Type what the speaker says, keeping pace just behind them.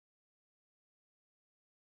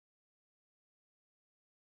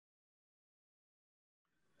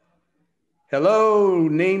Hello,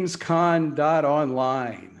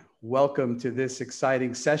 namescon.online. Welcome to this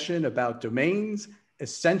exciting session about domains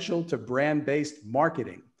essential to brand-based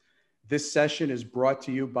marketing. This session is brought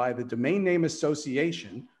to you by the Domain Name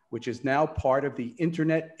Association, which is now part of the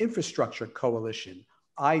Internet Infrastructure Coalition,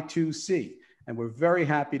 I2C, and we're very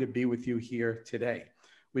happy to be with you here today.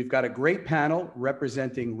 We've got a great panel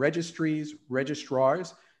representing registries,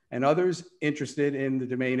 registrars, and others interested in the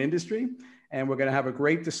domain industry. And we're going to have a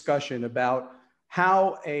great discussion about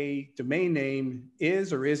how a domain name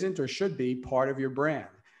is or isn't or should be part of your brand.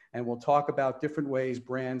 And we'll talk about different ways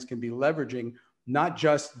brands can be leveraging not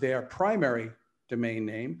just their primary domain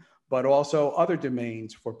name, but also other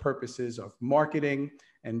domains for purposes of marketing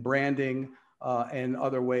and branding and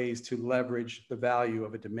other ways to leverage the value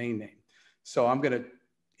of a domain name. So I'm going to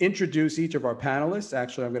introduce each of our panelists.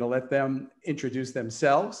 Actually, I'm going to let them introduce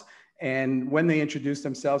themselves. And when they introduce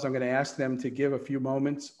themselves, I'm going to ask them to give a few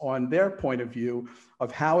moments on their point of view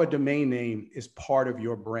of how a domain name is part of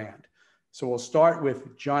your brand. So we'll start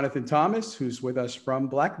with Jonathan Thomas, who's with us from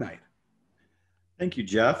Black Knight. Thank you,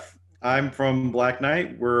 Jeff. I'm from Black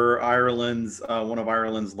Knight. We're Ireland's one of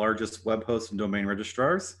Ireland's largest web hosts and domain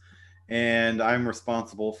registrars. And I'm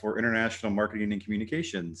responsible for international marketing and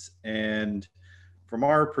communications. And from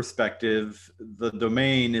our perspective, the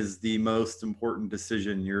domain is the most important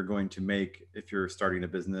decision you're going to make if you're starting a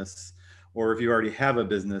business, or if you already have a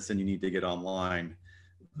business and you need to get online.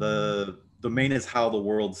 The domain is how the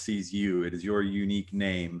world sees you. It is your unique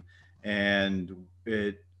name, and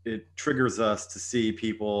it triggers us to see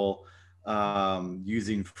people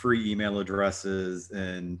using free email addresses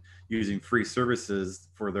and using free services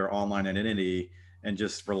for their online identity, and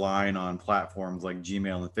just relying on platforms like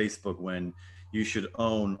Gmail and Facebook when you should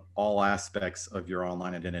own all aspects of your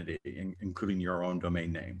online identity, including your own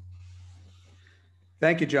domain name.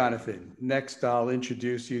 Thank you, Jonathan. Next, I'll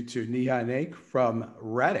introduce you to Neha Naik from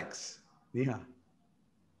Radix. Neha.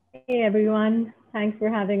 Hey, everyone. Thanks for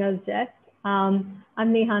having us, Jeff. I'm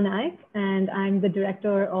Neha Naik, and I'm the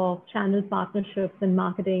Director of Channel Partnerships and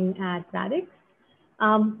Marketing at Radix.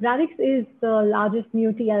 Radix is the largest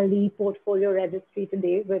new TLD portfolio registry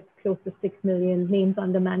today with close to 6 million names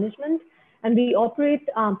under management. And we operate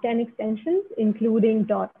 10 extensions, including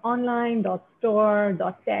 .online, .store,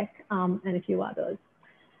 .tech, and a few others.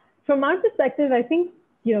 From our perspective, I think,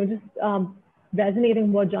 just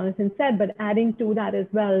resonating what Jonathan said, but adding to that as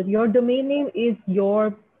well, your domain name is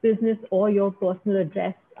your business or your personal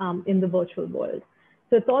address in the virtual world.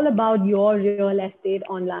 So it's all about your real estate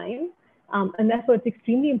online. And therefore, it's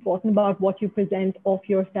extremely important about what you present of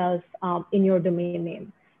yourself in your domain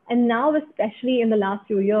name. And now, especially in the last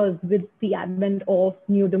few years, with the advent of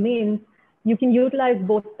new domains, you can utilize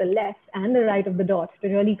both the left and the right of the dot to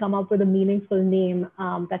really come up with a meaningful name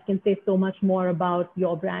that can say so much more about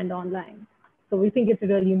your brand online. So we think it's a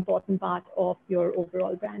really important part of your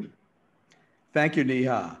overall brand. Thank you,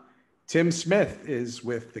 Neha. Tim Smith is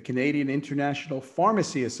with the Canadian International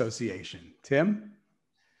Pharmacy Association. Tim?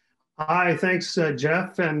 Hi, thanks,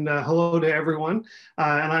 Jeff, and hello to everyone.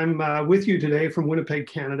 And I'm with you today from Winnipeg,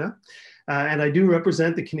 Canada. And I do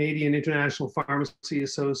represent the Canadian International Pharmacy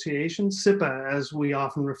Association, CIPA, as we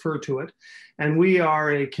often refer to it. And we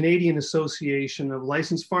are a Canadian association of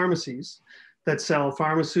licensed pharmacies that sell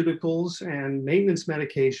pharmaceuticals and maintenance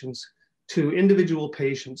medications to individual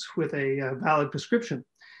patients with a valid prescription.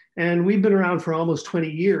 And we've been around for almost 20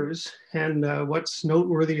 years. And what's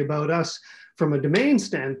noteworthy about us from a domain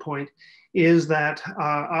standpoint is that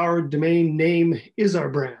our domain name is our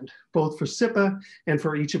brand, both for CIPA and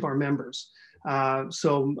for each of our members.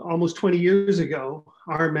 So almost 20 years ago,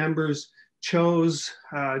 our members chose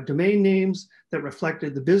domain names that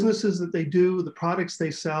reflected the businesses that they do, the products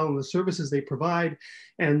they sell, and the services they provide.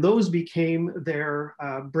 And those became their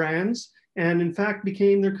brands, and in fact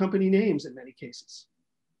became their company names in many cases.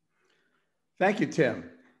 Thank you,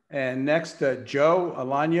 Tim. And next, Joe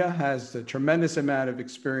Alanya has a tremendous amount of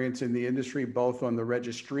experience in the industry, both on the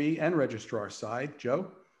registry and registrar side.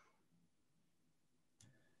 Joe?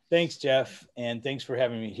 Thanks, Jeff, and thanks for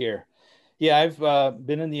having me here. Yeah, I've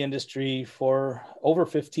been in the industry for over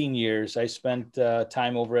 15 years. I spent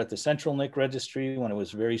time over at the Central NIC Registry when it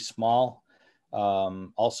was very small,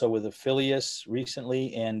 also with Affilius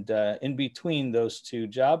recently, and in between those two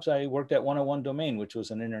jobs, I worked at 101 Domain, which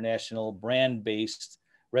was an international brand-based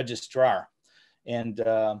registrar. And,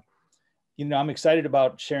 I'm excited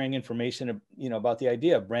about sharing information, about the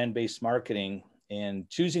idea of brand-based marketing and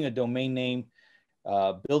choosing a domain name,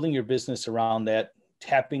 building your business around that,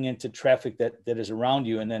 tapping into traffic that is around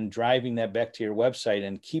you, and then driving that back to your website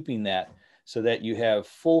and keeping that so that you have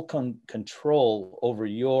full control over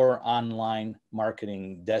your online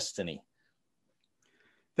marketing destiny.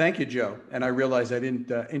 Thank you, Joe. And I realize I didn't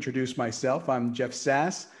introduce myself. I'm Jeff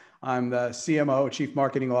Sass. I'm the CMO, Chief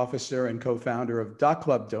Marketing Officer, and co-founder of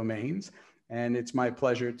 .club Domains. And it's my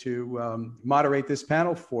pleasure to moderate this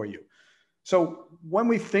panel for you. So when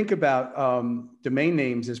we think about domain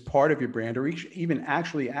names as part of your brand, or even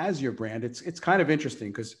actually as your brand, it's kind of interesting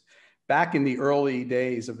because back in the early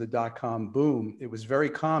days of the .com boom, it was very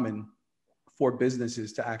common for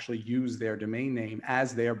businesses to actually use their domain name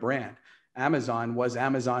as their brand. Amazon was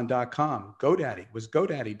Amazon.com. GoDaddy was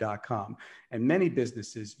GoDaddy.com. And many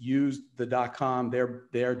businesses used the .com,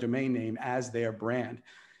 their domain name, as their brand.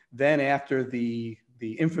 Then after the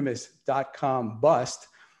infamous .com bust,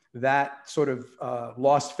 that sort of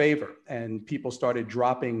lost favor and people started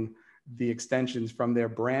dropping the extensions from their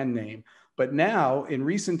brand name. But now in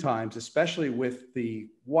recent times, especially with the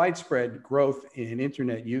widespread growth in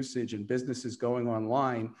internet usage and businesses going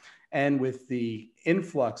online, and with the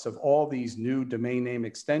influx of all these new domain name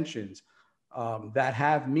extensions that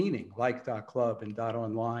have meaning, like .club and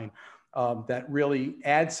 .online, that really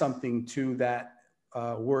add something to that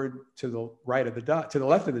word to the right of the dot, to the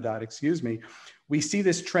left of the dot, excuse me. We see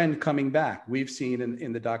this trend coming back. We've seen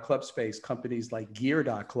in the .club space companies like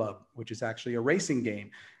Gear.club, which is actually a racing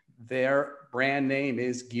game. Their brand name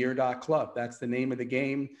is Gear.club. That's the name of the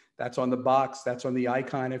game. That's on the box. That's on the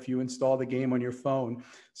icon if you install the game on your phone.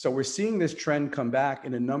 So we're seeing this trend come back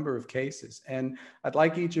in a number of cases. And I'd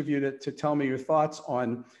like each of you to tell me your thoughts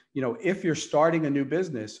on, if you're starting a new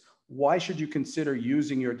business, why should you consider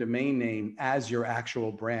using your domain name as your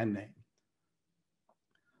actual brand name?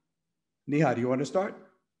 Neha, do you want to start?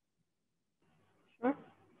 Sure.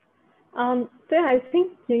 So I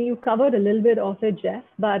think you covered a little bit of it, Jeff,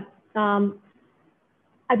 but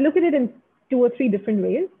I'd look at it in 2 or 3 different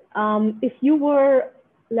ways. If you were,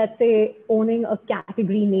 let's say, owning a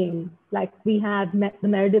category name, like we have the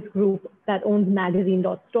Meredith Group that owns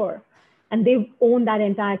magazine.store, and they own that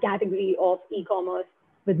entire category of e-commerce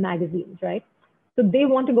with magazines, right? So they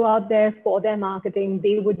want to go out there for their marketing.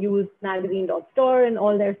 They would use magazine.store and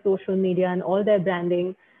all their social media and all their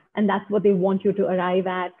branding. And that's what they want you to arrive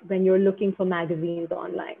at when you're looking for magazines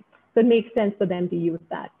online. So it makes sense for them to use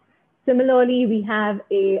that. Similarly, we have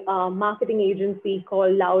a marketing agency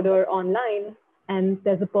called Louder Online, and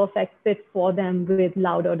there's a perfect fit for them with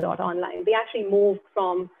louder.online. They actually moved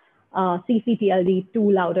from CCTLD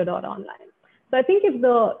to louder.online. So I think if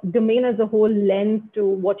the domain as a whole lends to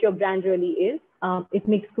what your brand really is, it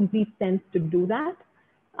makes complete sense to do that.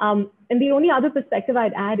 And the only other perspective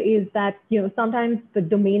I'd add is that, sometimes the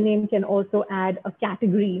domain name can also add a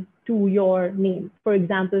category to your name. For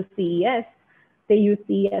example, CES, they use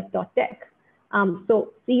CES.tech.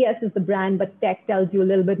 So CES is the brand, but tech tells you a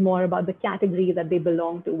little bit more about the category that they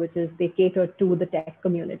belong to, which is they cater to the tech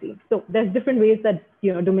community. So there's different ways that,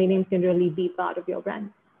 domain names can really be part of your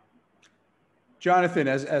brand. Jonathan,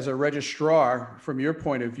 as a registrar, from your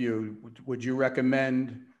point of view, would you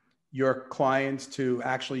recommend your clients to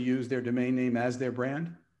actually use their domain name as their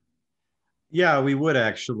brand? Yeah, we would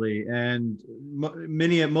actually. And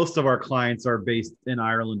most of our clients are based in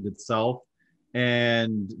Ireland itself.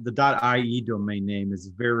 And the .ie domain name is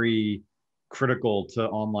very critical to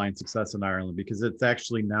online success in Ireland because it's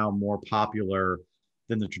actually now more popular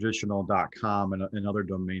than the traditional .com and other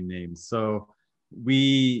domain names. So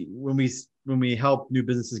when we help new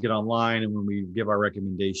businesses get online and when we give our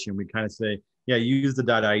recommendation, we kind of say, yeah, use the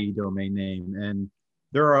 .ie domain name. And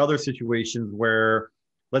there are other situations where,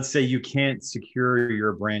 let's say you can't secure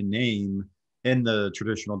your brand name in the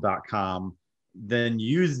traditional .com, then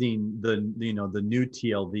using the new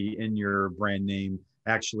TLD in your brand name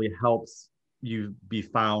actually helps you be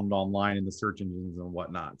found online in the search engines and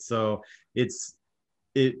whatnot. So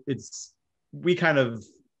we kind of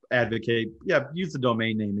advocate, use the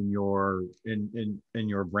domain name in your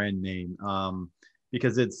brand name,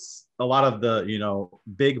 because it's a lot of the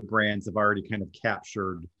big brands have already kind of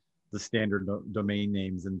captured the standard domain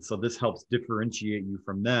names, and so this helps differentiate you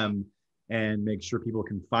from them and make sure people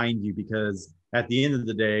can find you, because at the end of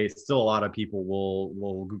the day, still a lot of people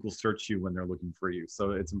will Google search you when they're looking for you.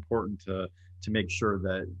 So it's important to make sure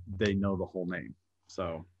that they know the whole name.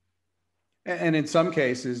 So, and in some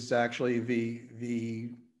cases, actually,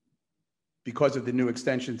 because of the new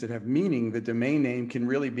extensions that have meaning, the domain name can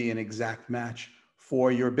really be an exact match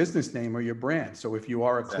for your business name or your brand. So if you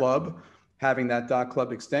are a club, having that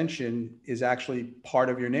 .club extension is actually part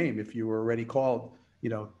of your name. If you were already called,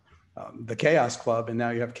 the Chaos Club, and now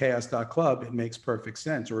you have chaos.club, it makes perfect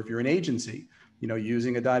sense. Or if you're an agency,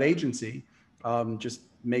 using a .agency just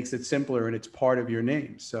makes it simpler and it's part of your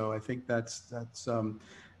name. So I think that's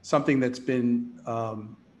something that's been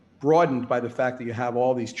broadened by the fact that you have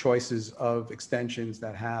all these choices of extensions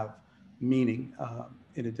that have meaning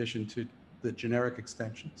in addition to the generic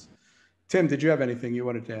extensions. Tim, did you have anything you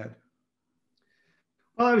wanted to add?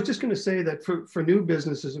 Well, I was just going to say that for new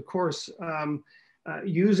businesses, of course,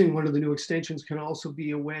 using one of the new extensions can also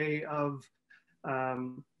be a way of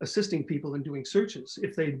assisting people in doing searches.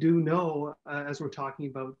 If they do know, as we're talking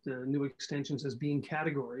about the new extensions as being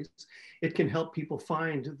categories, it can help people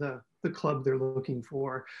find the club they're looking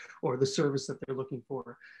for or the service that they're looking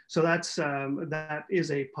for. So that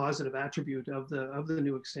is a positive attribute of the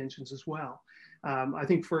new extensions as well. I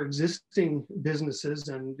think for existing businesses,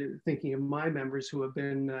 and thinking of my members who have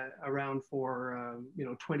been around for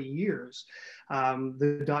 20 years,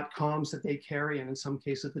 the .coms that they carry, and in some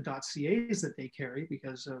cases the .cas that they carry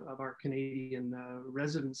because of our Canadian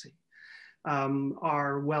residency,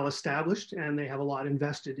 are well established, and they have a lot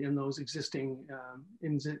invested in those existing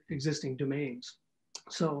domains.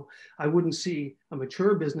 So I wouldn't see a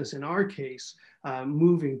mature business in our case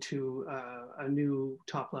moving to a new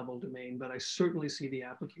top-level domain, but I certainly see the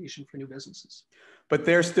application for new businesses. But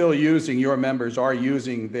they're still using, your members are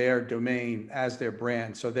using their domain as their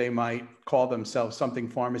brand. So they might call themselves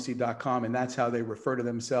somethingpharmacy.com, and that's how they refer to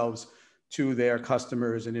themselves to their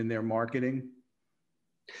customers and in their marketing.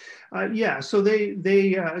 Yeah, so they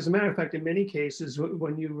as a matter of fact, in many cases,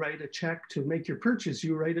 when you write a check to make your purchase,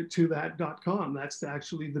 you write it to that .com. That's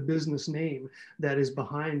actually the business name that is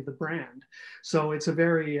behind the brand. So it's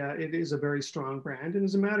it is a very strong brand. And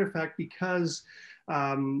as a matter of fact, because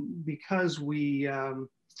we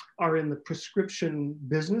are in the prescription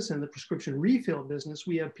business and the prescription refill business,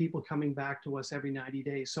 we have people coming back to us every 90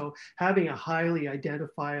 days. So having a highly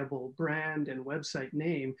identifiable brand and website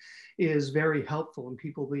name is very helpful in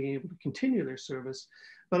people being able to continue their service,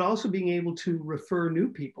 but also being able to refer new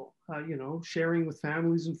people, sharing with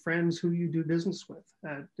families and friends who you do business with.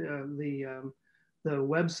 The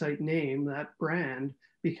website name, that brand,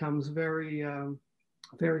 becomes very,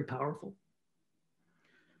 very powerful.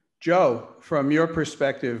 Joe, from your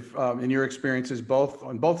perspective and your experiences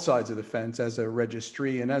on both sides of the fence as a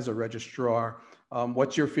registree and as a registrar,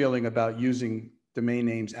 what's your feeling about using domain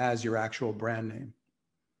names as your actual brand name?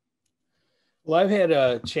 Well, I've had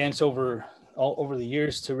a chance over the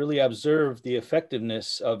years to really observe the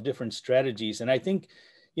effectiveness of different strategies. And I think,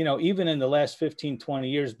 even in the last 15, 20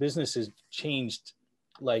 years, business has changed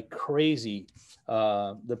like crazy.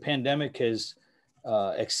 The pandemic has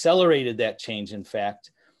accelerated that change, in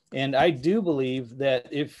fact. And I do believe that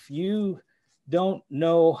if you don't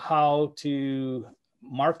know how to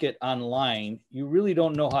market online, you really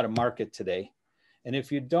don't know how to market today. And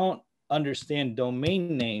if you don't understand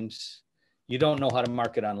domain names, you don't know how to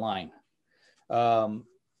market online.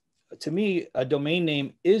 To me, a domain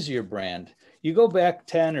name is your brand. You go back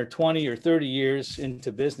 10 or 20 or 30 years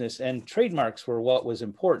into business, and trademarks were what was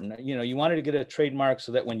important. You wanted to get a trademark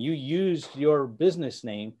so that when you used your business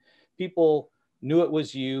name, people knew it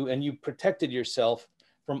was you, and you protected yourself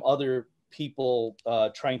from other people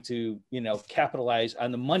trying to, capitalize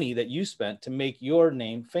on the money that you spent to make your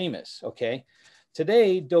name famous. Okay.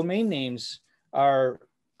 Today, domain names are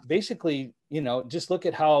basically, just look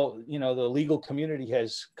at how, the legal community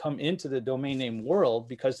has come into the domain name world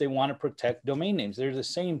because they want to protect domain names. They're the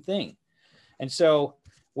same thing. And so,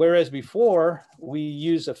 whereas before we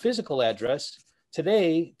use a physical address,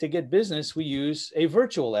 today to get business, we use a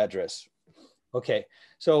virtual address. Okay,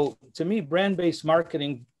 so to me, brand-based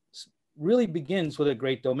marketing really begins with a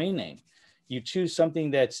great domain name. You choose something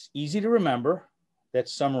that's easy to remember, that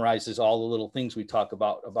summarizes all the little things we talk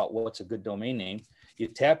about what's a good domain name. You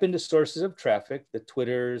tap into sources of traffic, the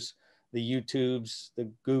Twitters, the YouTubes, the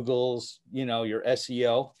Googles, your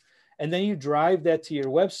SEO, and then you drive that to your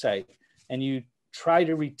website and you try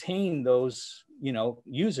to retain those,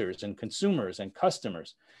 users and consumers and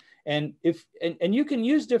customers. And you can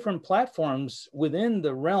use different platforms within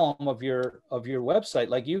the realm of your website,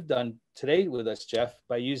 like you've done today with us, Jeff,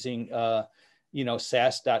 by using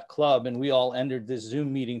SAS.club, and we all entered this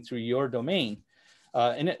Zoom meeting through your domain.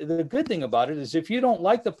 And the good thing about it is if you don't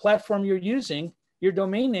like the platform you're using, your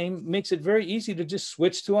domain name makes it very easy to just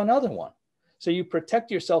switch to another one. So you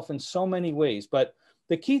protect yourself in so many ways. But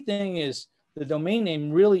the key thing is the domain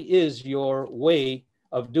name really is your way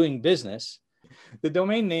of doing business. The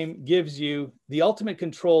domain name gives you the ultimate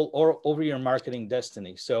control over your marketing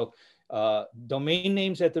destiny. So domain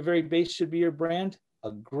names at the very base should be your brand.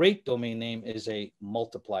 A great domain name is a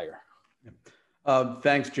multiplier.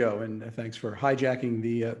 Thanks, Joe, and thanks for hijacking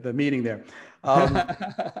the meeting there.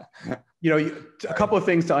 A couple of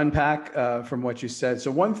things to unpack from what you said.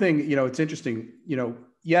 So one thing, it's interesting,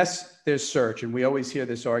 yes, there's search, and we always hear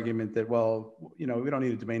this argument that, well, we don't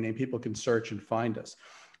need a domain name. People can search and find us.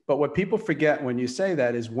 But what people forget when you say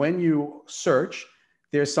that is when you search,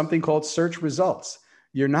 there's something called search results.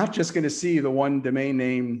 You're not just going to see the one domain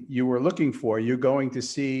name you were looking for. You're going to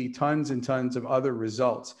see tons and tons of other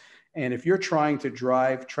results. And if you're trying to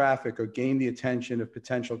drive traffic or gain the attention of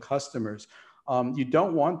potential customers, you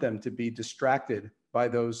don't want them to be distracted by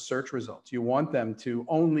those search results. You want them to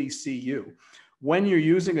only see you. When you're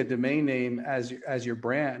using a domain name as your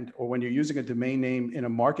brand, or when you're using a domain name in a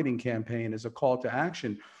marketing campaign as a call to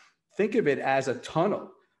action, think of it as a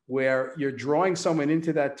tunnel where you're drawing someone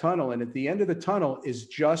into that tunnel, and at the end of the tunnel is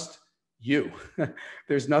just you.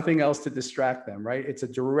 There's nothing else to distract them, right? It's a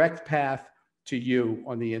direct path to you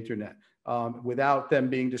on the internet, without them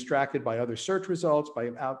being distracted by other search results,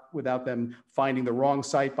 without them finding the wrong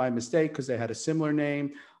site by mistake because they had a similar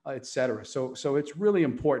name, et cetera. So it's really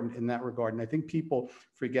important in that regard. And I think people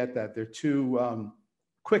forget that. They're too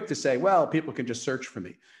quick to say, well, people can just search for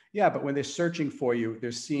me. Yeah, but when they're searching for you,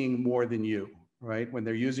 they're seeing more than you, right? When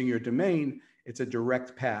they're using your domain, it's a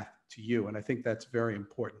direct path to you. And I think that's very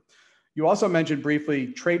important. You also mentioned briefly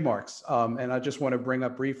trademarks. And I just want to bring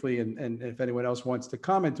up briefly, and if anyone else wants to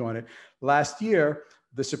comment on it, last year,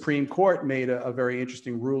 the Supreme Court made a very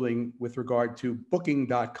interesting ruling with regard to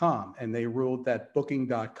Booking.com. And they ruled that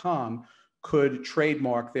Booking.com could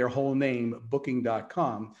trademark their whole name,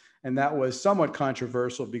 Booking.com. And that was somewhat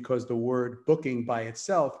controversial because the word booking by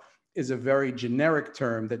itself is a very generic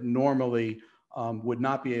term that normally would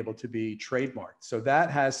not be able to be trademarked. So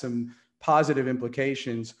that has some positive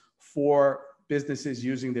implications for businesses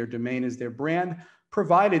using their domain as their brand,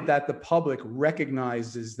 provided that the public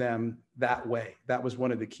recognizes them that way. That was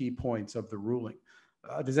one of the key points of the ruling.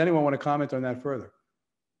 Does anyone want to comment on that further?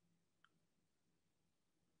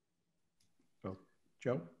 Oh,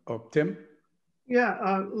 Joe? Oh, Tim?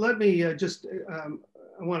 Yeah, let me I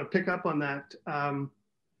want to pick up on that.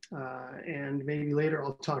 And maybe later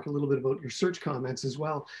I'll talk a little bit about your search comments as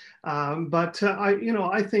well.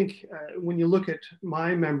 I think when you look at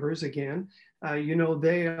my members again,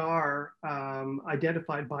 they are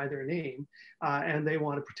identified by their name, and they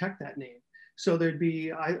want to protect that name. So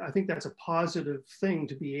I think that's a positive thing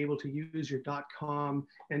to be able to use your .com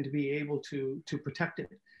and to be able to protect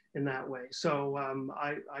it in that way. So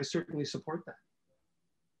I certainly support that.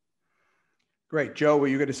 Great. Joe, were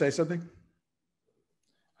you going to say something?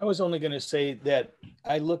 I was only going to say that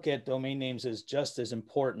I look at domain names as just as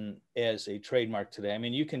important as a trademark today. I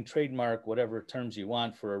mean, you can trademark whatever terms you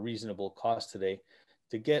want for a reasonable cost today.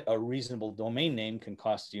 To get a reasonable domain name can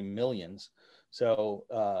cost you millions. So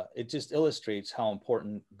it just illustrates how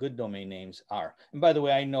important good domain names are. And by the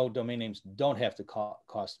way, I know domain names don't have to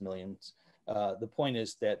cost millions. The point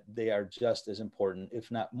is that they are just as important, if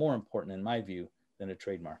not more important in my view, than a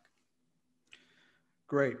trademark.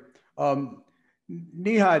 Great.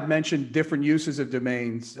 Neha had mentioned different uses of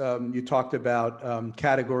domains. You talked about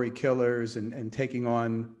category killers and taking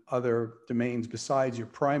on other domains besides your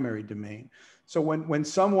primary domain. So when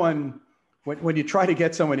you try to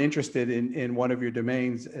get someone interested in one of your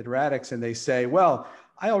domains at Radix and they say, well,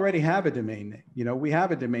 I already have a domain name. We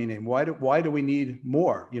have a domain name. Why do we need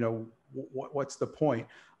more? What's the point?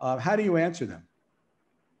 How do you answer them?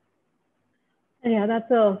 Yeah, that's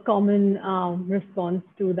a common response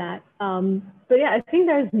to that. But yeah, I think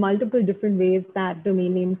there's multiple different ways that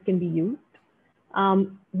domain names can be used.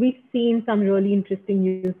 We've seen some really interesting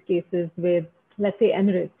use cases with, let's say,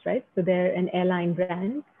 Emirates, right? So they're an airline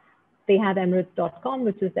brand. They have Emirates.com,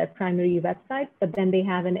 which is their primary website, but then they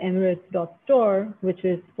have an Emirates.store, which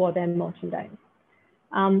is for their merchandise.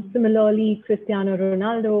 Similarly, Cristiano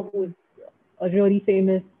Ronaldo, who's a really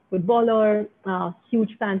famous footballer,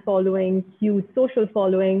 huge fan following, huge social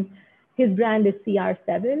following. His brand is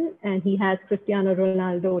CR7 and he has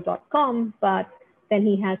CristianoRonaldo.com, but then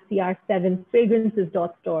he has CR7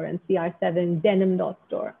 fragrances.store and CR7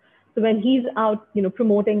 denim.store. So when he's out,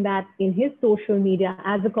 promoting that in his social media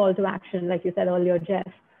as a call to action, like you said earlier,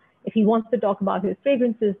 Jeff, if he wants to talk about his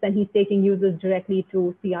fragrances, then he's taking users directly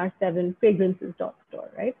to CR7 fragrances.store,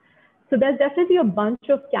 right? So there's definitely a bunch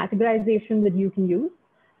of categorization that you can use.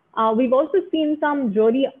 We've also seen some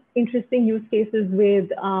really interesting use cases with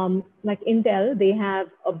like Intel. They have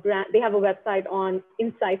a website on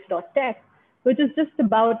insight.tech, which is just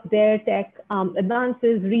about their tech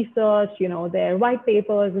advances, research, their white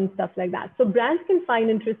papers and stuff like that. So brands can find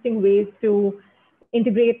interesting ways to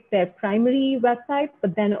integrate their primary website,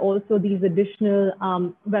 but then also these additional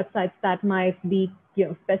websites that might be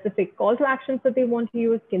specific call to actions that they want to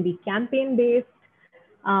use, can be campaign based,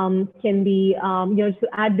 can be to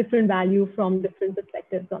add different value from different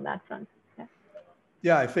perspectives on that front. Yeah.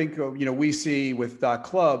 Yeah, I think, we see with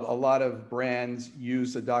 .club, a lot of brands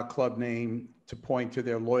use the .club name to point to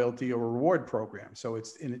their loyalty or reward program. So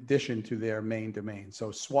it's in addition to their main domain. So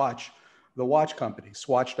Swatch, the watch company,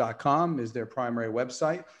 swatch.com is their primary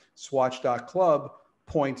website. Swatch.club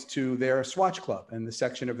points to their Swatch Club and the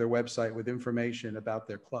section of their website with information about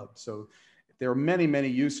their club. So there are many, many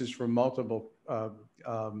uses for multiple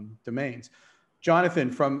domains.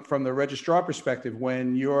 Jonathan, from the registrar perspective,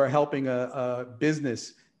 when you're helping a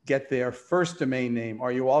business get their first domain name,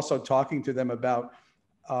 are you also talking to them about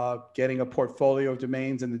getting a portfolio of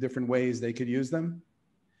domains and the different ways they could use them?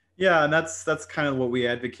 Yeah, and that's kind of what we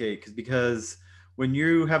advocate, because when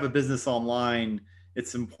you have a business online,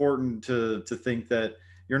 it's important to think that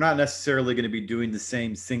you're not necessarily going to be doing the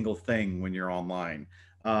same single thing when you're online.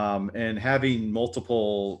 And having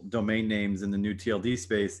multiple domain names in the new TLD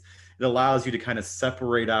space, it allows you to kind of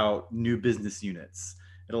separate out new business units.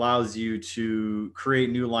 It allows you to create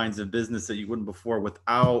new lines of business that you wouldn't before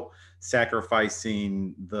without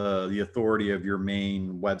sacrificing the authority of your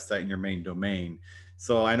main website and your main domain.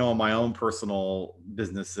 So I know in my own personal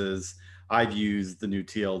businesses, I've used the new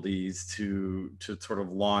TLDs to sort of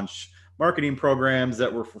launch marketing programs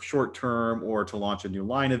that were for short term, or to launch a new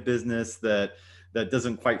line of business that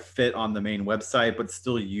doesn't quite fit on the main website, but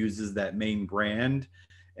still uses that main brand.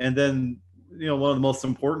 And then, one of the most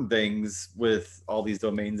important things with all these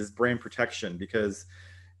domains is brand protection, because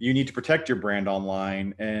you need to protect your brand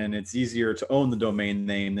online, and it's easier to own the domain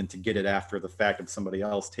name than to get it after the fact of somebody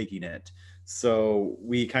else taking it. So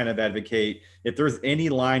we kind of advocate, if there's any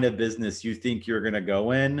line of business you think you're going to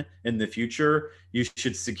go in the future, you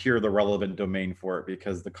should secure the relevant domain for it,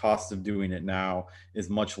 because the cost of doing it now is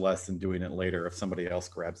much less than doing it later if somebody else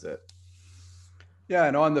grabs it. Yeah,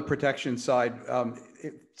 and on the protection side,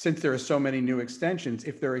 since there are so many new extensions,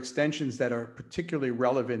 if there are extensions that are particularly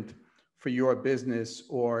relevant for your business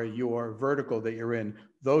or your vertical that you're in,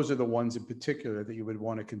 those are the ones in particular that you would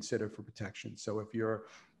want to consider for protection. So if you're,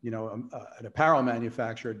 an apparel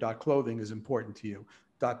manufacturer, .clothing is important to you.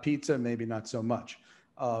 .pizza, maybe not so much.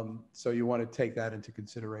 So you want to take that into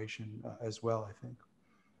consideration as well, I think.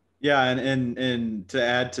 Yeah, and to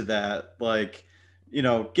add to that,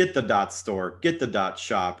 get the .store, get the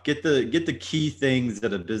 .shop, get the key things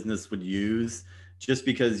that a business would use, just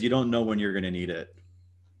because you don't know when you're going to need it.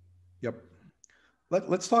 Yep.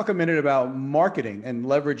 Let's talk a minute about marketing and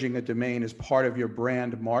leveraging a domain as part of your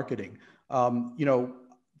brand marketing.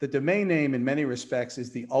 The domain name in many respects is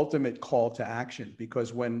the ultimate call to action,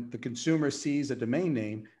 because when the consumer sees a domain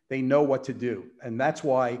name, they know what to do. And that's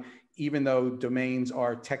why, even though domains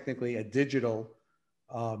are technically a digital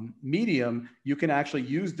medium, you can actually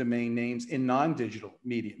use domain names in non-digital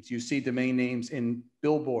mediums. You see domain names in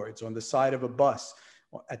billboards, on the side of a bus,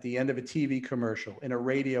 at the end of a TV commercial, in a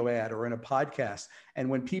radio ad, or in a podcast. And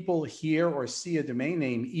when people hear or see a domain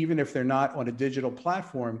name, even if they're not on a digital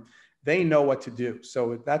platform, they know what to do.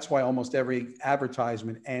 So that's why almost every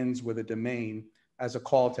advertisement ends with a domain as a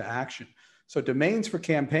call to action. So domains for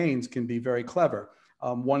campaigns can be very clever.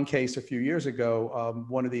 One case a few years ago,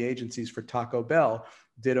 one of the agencies for Taco Bell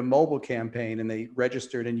did a mobile campaign, and they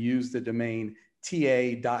registered and used the domain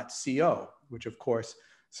ta.co, which of course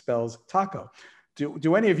spells taco.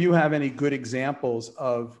 Do any of you have any good examples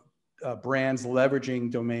of brands leveraging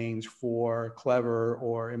domains for clever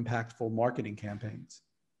or impactful marketing campaigns?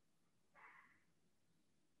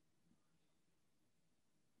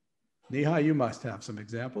 Neha, you must have some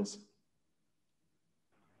examples.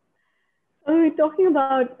 We're talking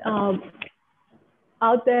about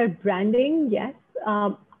out there branding, yes.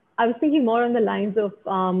 I was thinking more on the lines of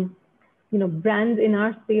brands in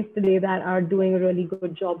our space today that are doing a really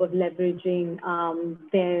good job of leveraging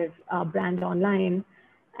their brand online.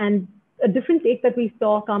 And a different take that we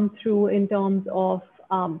saw come through in terms of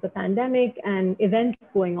the pandemic and events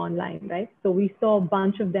going online, right? So we saw a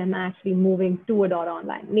bunch of them actually moving to a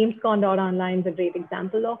 .online. Namescon.online is a great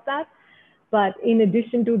example of that. But in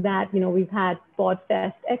addition to that, we've had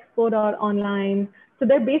Podfest Expo.online. So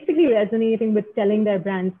they're basically resonating with telling their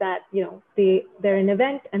brands that, they're an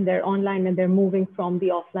event and they're online, and they're moving from the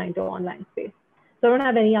offline to online space. So I don't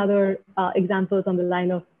have any other examples on the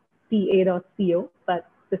line of ca.co, but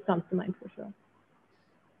this comes to mind for sure.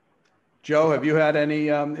 Joe, have you had any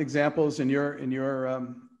examples in your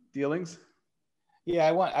dealings? Yeah,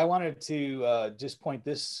 I wanted to just point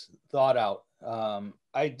this thought out.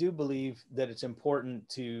 I do believe that it's important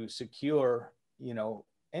to secure,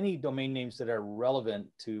 any domain names that are relevant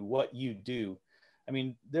to what you do. I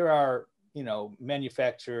mean, there are,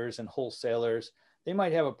 manufacturers and wholesalers. They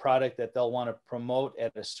might have a product that they'll want to promote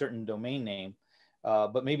at a certain domain name,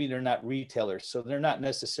 but maybe they're not retailers. So they're not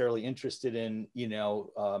necessarily interested in,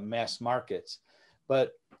 mass markets.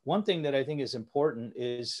 But one thing that I think is important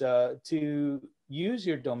is to use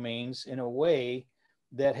your domains in a way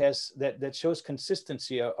that shows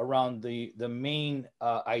consistency around the main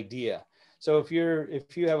idea. So if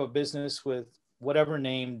you have a business with whatever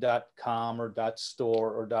name .com or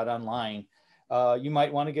 .store or .online, you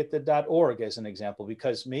might want to get the .org as an example,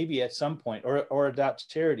 because maybe at some point, or a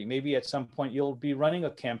 .charity, maybe at some point you'll be running a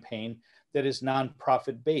campaign that is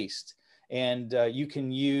nonprofit based, and you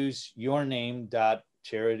can use your name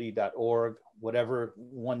 .charity, .org, whatever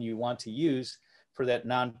one you want to use for that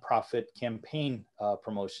nonprofit campaign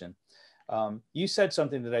promotion. You said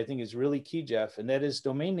something that I think is really key, Jeff, and that is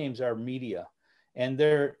domain names are media, and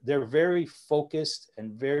they're very focused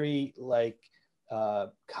and very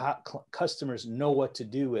customers know what to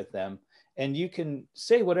do with them. And you can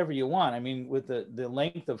say whatever you want. I mean, with the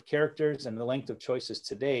length of characters and the length of choices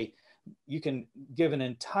today, you can give an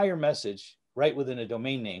entire message right within a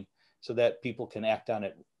domain name so that people can act on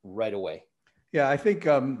it right away. Yeah, I think,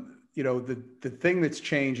 the thing that's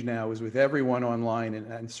changed now is with everyone online,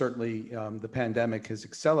 and certainly the pandemic has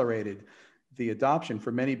accelerated the adoption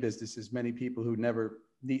for many businesses. Many people who never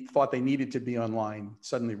thought they needed to be online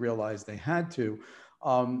suddenly realized they had to.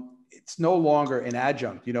 It's no longer an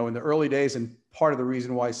adjunct. In the early days, and part of the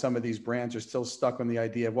reason why some of these brands are still stuck on the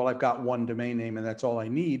idea of, well, I've got one domain name and that's all I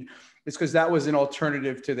need, is because that was an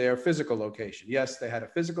alternative to their physical location. Yes, they had a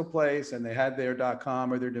physical place and they had their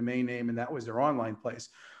 .com or their domain name, and that was their online place.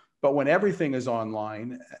 But when everything is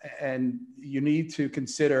online, and you need to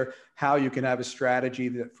consider how you can have a strategy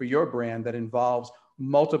that for your brand that involves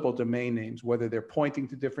multiple domain names, whether they're pointing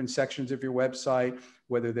to different sections of your website,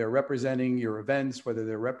 whether they're representing your events, whether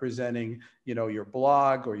they're representing, your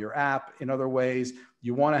blog or your app in other ways.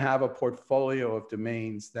 You want to have a portfolio of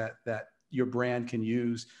domains that your brand can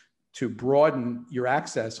use to broaden your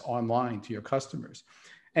access online to your customers.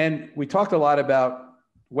 And we talked a lot about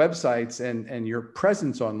websites and your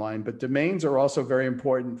presence online, but domains are also very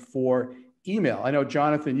important for email. I know,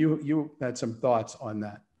 Jonathan, you had some thoughts on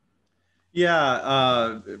that.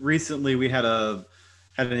 Yeah, recently we had an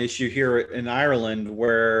issue here in Ireland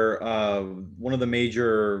where one of the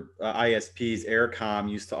major ISPs, Aircom,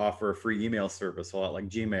 used to offer a free email service, a lot like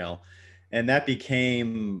Gmail, and that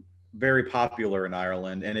became very popular in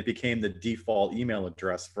Ireland, and it became the default email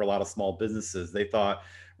address for a lot of small businesses. They thought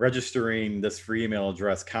registering this free email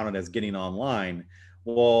address counted as getting online.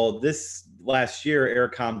 Well, this last year,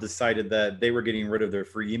 Aircom decided that they were getting rid of their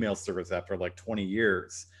free email service after like 20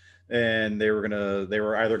 years. And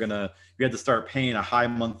you had to start paying a high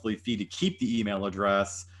monthly fee to keep the email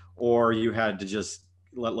address, or you had to just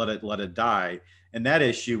let it die. And that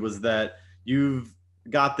issue was that you've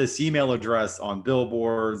got this email address on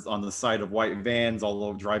billboards, on the side of white vans,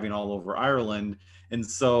 driving all over Ireland. And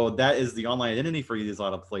so that is the online identity for these a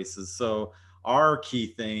lot of places. So our key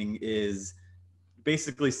thing is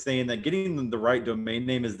basically saying that getting the right domain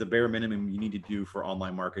name is the bare minimum you need to do for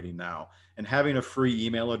online marketing now. And having a free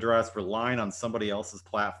email address relying on somebody else's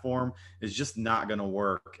platform is just not going to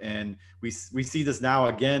work. And we see this now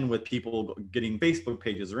again with people getting Facebook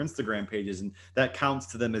pages or Instagram pages, and that counts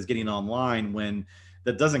to them as getting online when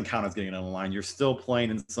that doesn't count as getting online. You're still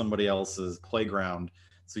playing in somebody else's playground.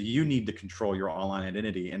 So you need to control your online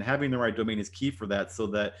identity, and having the right domain is key for that, so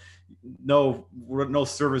that no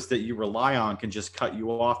service that you rely on can just cut you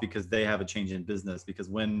off because they have a change in business. Because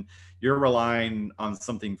when you're relying on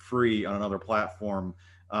something free on another platform,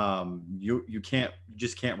 you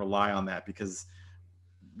just can't rely on that, because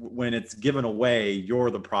when it's given away, you're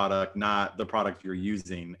the product, not the product you're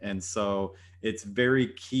using. And so it's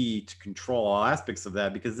very key to control all aspects of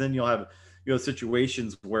that, because then you'll have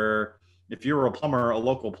situations where if you're a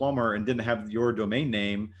local plumber, and didn't have your domain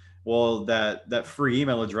name, well, that free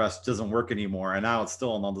email address doesn't work anymore, and now it's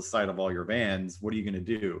still on the side of all your vans. What are you going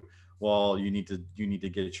to do? Well, you need to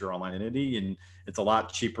get your online identity, and it's a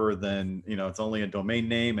lot cheaper than, it's only a domain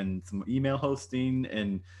name and some email hosting.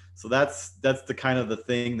 And so that's the kind of the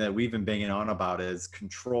thing that we've been banging on about, is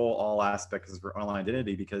control all aspects of your online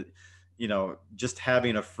identity, because just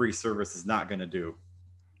having a free service is not going to do.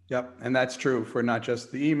 Yep, and that's true for not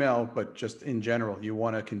just the email, but just in general. You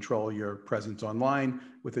want to control your presence online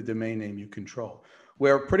with the domain name you control.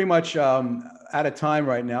 We're pretty much out of time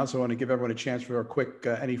right now, so I want to give everyone a chance for a quick,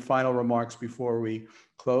 any final remarks before we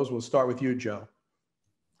close. We'll start with you, Joe.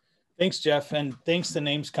 Thanks, Jeff, and thanks to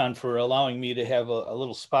NamesCon for allowing me to have a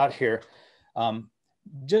little spot here.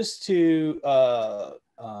 Just to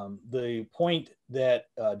the point that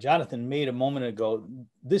Jonathan made a moment ago,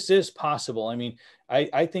 this is possible. I mean,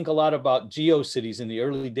 I think a lot about GeoCities in the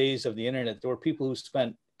early days of the internet. There were people who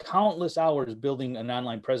spent countless hours building an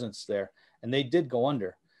online presence there, and they did go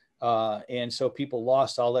under. And so people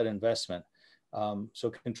lost all that investment.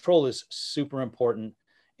 So control is super important.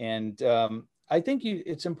 And I think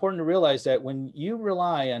it's important to realize that when you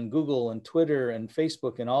rely on Google and Twitter and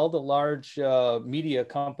Facebook and all the large media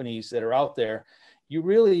companies that are out there,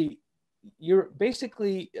 you're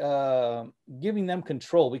basically giving them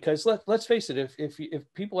control, because let's face it,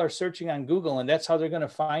 if people are searching on Google and that's how they're going to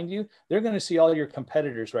find you, they're going to see all your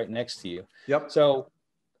competitors right next to you. Yep. So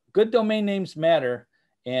good domain names matter,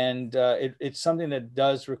 and it's something that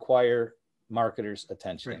does require marketers'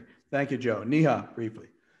 attention. Great. Thank you, Joe. Neha, briefly.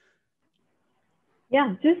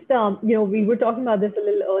 Yeah, just, we were talking about this a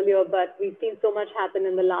little earlier, but we've seen so much happen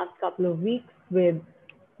in the last couple of weeks with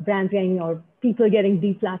brands or people getting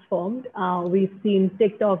deplatformed. We've seen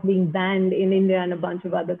TikTok being banned in India and a bunch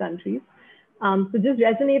of other countries. So just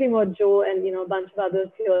resonating what Joe and a bunch of others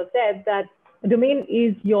here said, that a domain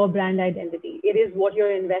is your brand identity. It is what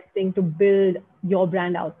you're investing to build your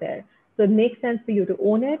brand out there. So it makes sense for you to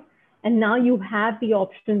own it. And now you have the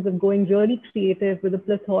options of going really creative with a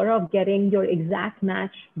plethora of getting your exact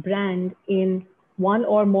match brand in one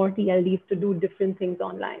or more TLDs to do different things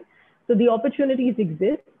online. So the opportunities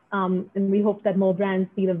exist, and we hope that more brands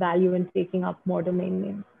see the value in taking up more domain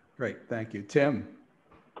names. Great, thank you. Tim.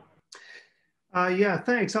 Yeah,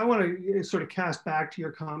 thanks. I want to sort of cast back to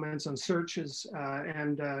your comments on searches.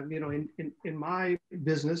 In my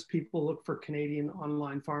business, people look for Canadian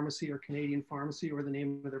online pharmacy or Canadian pharmacy or the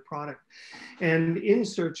name of their product. And in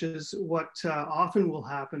searches, what often will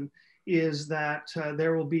happen is that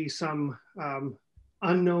there will be some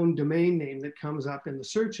unknown domain name that comes up in the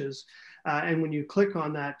searches. And when you click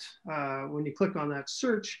on that,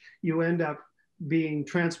 search, you end up being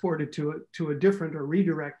transported to a different or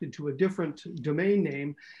redirected to a different domain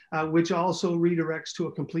name, which also redirects to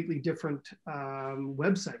a completely different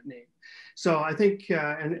website name. So I think,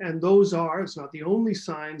 and those it's not the only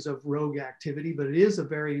signs of rogue activity, but it is a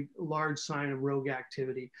very large sign of rogue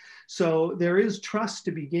activity. So there is trust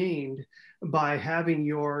to be gained by having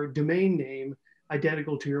your domain name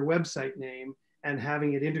identical to your website name and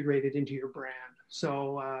having it integrated into your brand.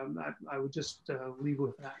 So I would just leave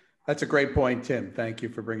with that. That's a great point, Tim. Thank you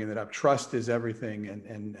for bringing that up. Trust is everything,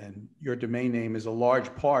 and your domain name is a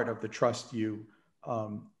large part of the trust you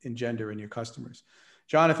engender in your customers.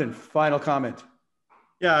 Jonathan, final comment.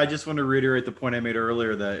 Yeah, I just want to reiterate the point I made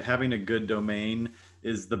earlier that having a good domain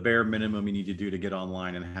is the bare minimum you need to do to get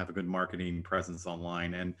online and have a good marketing presence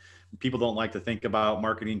online. And people don't like to think about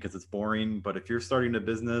marketing because it's boring, but if you're starting a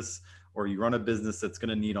business or you run a business that's going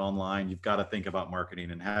to need online, you've got to think about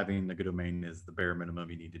marketing, and having a good domain is the bare minimum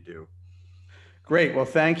you need to do. Great. Well,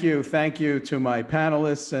 thank you. Thank you to my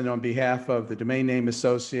panelists, and on behalf of the Domain Name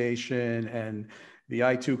Association and the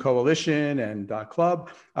i2 Coalition and Club,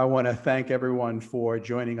 I want to thank everyone for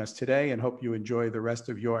joining us today and hope you enjoy the rest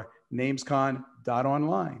of your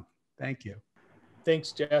NamesCon.online. Thank you.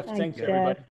 Thanks, Jeff. Thanks everybody.